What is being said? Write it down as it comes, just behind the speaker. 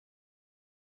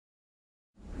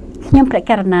ខ្ញុំប្រ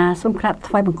កាសណាសូមក្រាប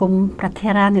ថ្វាយបង្គំព្រះធ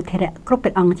រានុធរៈគ្រប់ព្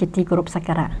រះអង្គជាទីគោរពសក្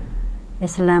ការៈអ៊ី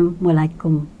ស្លាមមូឡៃ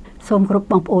គុំសូមគ្រប់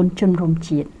បងប្អូនជនរួម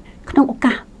ជាតិក្នុងឱ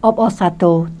កាសអបអរសាទ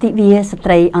រទិវាស្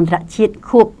ត្រីអន្តរជាតិ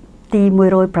ខួបទី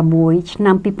106ឆ្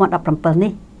នាំ2017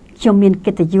នេះខ្ញុំមាន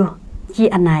កិត្តិយសជា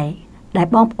អណែកដែល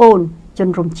បងប្អូនជន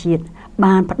រួមជាតិ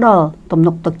បានផ្ដល់ទំ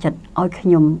នុកទុកចិត្តឲ្យខ្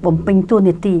ញុំបំពេញតួ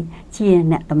នាទីជា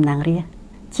អ្នកតំណាងរាស្ត្រ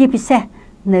ជាពិសេស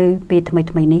នៅពេលថ្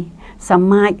មីនេះស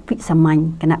មាជវិសាមញ្ញ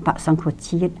គណៈបក្សសង្គ្រោះ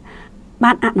ជាតិ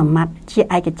បានអនុម័តជា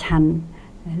ឯកច្ឆន្ទ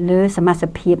លើសមាជិក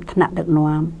ភាពថ្នាក់ដឹក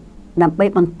នាំដើម្បី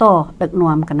បន្តដឹក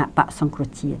នាំគណៈបក្សសង្គ្រោះ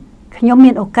ជាតិខ្ញុំ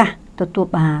មានឱកាសទទួល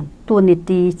បានតួនា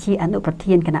ទីជាអនុប្រ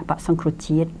ធានគណៈបក្សសង្គ្រោះ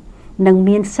ជាតិនិង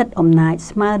មានសិទ្ធិអំណាច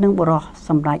ស្មើនឹងបុរសស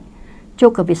ម្ដេចជោ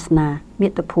គវាសនាមា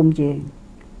តុភូមិយើង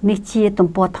នេះជាទំ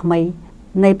ព័រថ្មី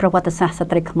នៃប្រវត្តិសាស្ត្រស្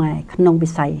ត្រីខ្មែរក្នុងវិ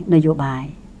ស័យនយោបាយ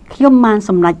ខ្ញុំបាន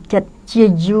សម្រេចចិត្តជា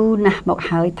យូរណាស់មក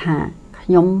ហើយថាខ្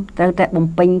ញុំត្រូវតែបំ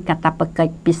ពេញកាតព្វកិច្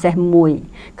ចពិសេសមួយ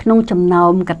ក្នុងចំណោ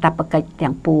មកាតព្វកិច្ច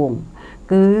ទាំងពួង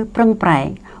គឺប្រឹងប្រែង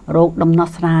រកដំណោះ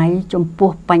ស្រាយចំពោះ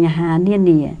បញ្ហានា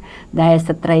នាដែល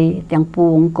ស្ត្រីទាំងពួ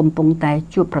ងកំពុងតែ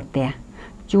ជួបប្រទះ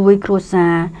ជួយគ្រួសា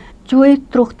រជួយ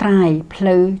ត្រួសត្រាយផ្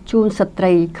លូវជូនស្ត្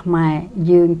រីខ្មែរ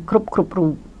យើងគ្រប់រូ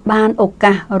បបានឱ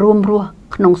កាសរួមរស់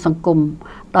ក្នុងសង្គម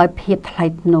ដោយភាពថ្លៃ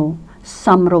ថ្នូរស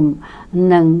មរម្យ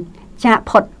និងចាក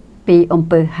ផុតពីអំ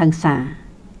ពើហិង្សា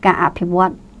ការអភិវឌ្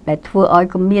ឍដែលធ្វើឲ្យ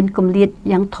គម្លាត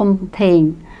យ៉ាងធំធេង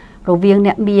រវាង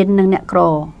អ្នកមាននិងអ្នកក្រ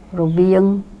រវាង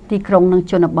ទីក្រុងនិង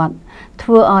ជនបទធ្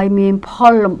វើឲ្យមានផ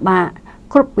លលំបាក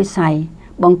គ្រប់វិស័យ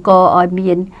បង្កឲ្យ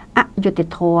មានអយុត្តិ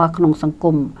ធម៌ក្នុងសង្គ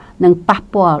មនិងប៉ះ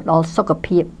ពាល់ដល់សុខ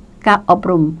ភាពការអប់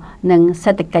រំនិង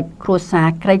សេដ្ឋកិច្ចគ្រួសារ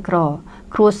ក្រីក្រ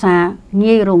គ្រួសារ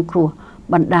ងាយរងគ្រោះ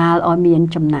បណ្ដាលឲ្យមាន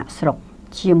ចំណាក់ស្រុក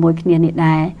ជាមួយគ្នានេះ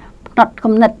ដែរផ្នត់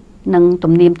គំនិតនិង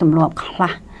ទំនៀមទម្លាប់ខ្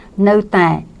លះនៅតែ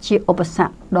ជាឧបស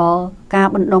គ្គដល់ការ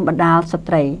បណ្ដុំបណ្ដាលស្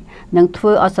ត្រីនិងធ្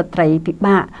វើឲ្យស្ត្រីពិ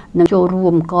បាកនឹងចូលរួ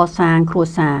មកសាងគ្រួ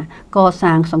សារក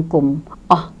សាងសង្គម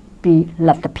អស់ពីល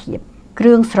ទ្ធភាពគ្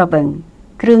រឿងស្រវឹង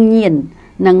គ្រឿងញៀន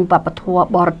និងវប្បធម៌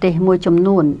បរទេសមួយចំ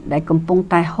នួនដែលកំពុង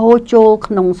តែហូរចូល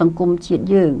ក្នុងសង្គមជាតិ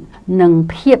យើងនិង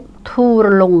ភាពធូររ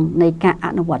លុងនៃការអ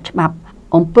នុវត្តច្បាប់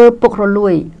អំពើពុករលួ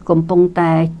យកំពុង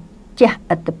តែជះ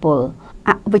ឥទ្ធិពល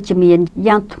អវិជ្ជមាន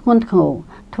យ៉ាងធ្ងន់ធ្ងរ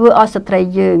ធ្វើឲ្យស្ត្រី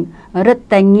យើងរឹត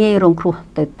តែងាយរងគ្រោះ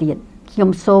ទៅទៀតខ្ញុំ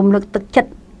សូមលើកទឹកចិត្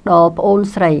តដល់ប្អូន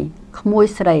ស្រីក្មួយ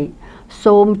ស្រី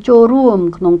សូមចូលរួម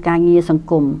ក្នុងការងារសង្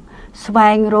គមស្វែ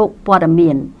ងរកព័ត៌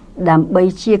មានដើម្បី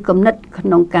ជាគំនិតក្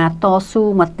នុងការតស៊ូ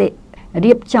មតិ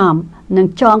រៀបចំនិង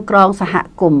ចងក្រងសហ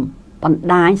គមន៍បណ្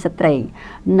ដាញស្ត្រី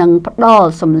និងផ្ដល់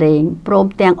សម្លេងព្រម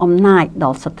ទាំងអំណាចដ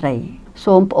ល់ស្ត្រី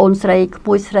សូមប្អូនស្រីក្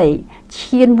មួយស្រី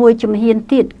ឈានមួយជំហាន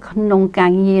ទៀតក្នុងកា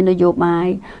រងារនយោបាយ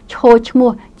ឈរឈ្មោះ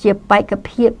ជាបេក្ខ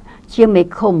ភាពជាមេ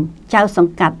ឃុំចៅស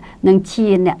ង្កាត់និងជា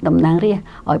អ្នកតំណាងរាស្ត្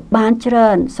រឲ្យបានច្រើ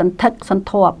នសន្ធឹកសន្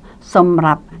ធាប់សម្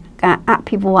រាប់ការអ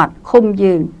ភិវឌ្ឍឃុំ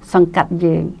យើងសង្កាត់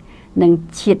យើងនិង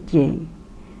ជាតិយើង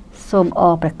សូមអ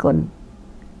រព្រះគុណ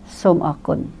សូមអរ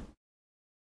គុណ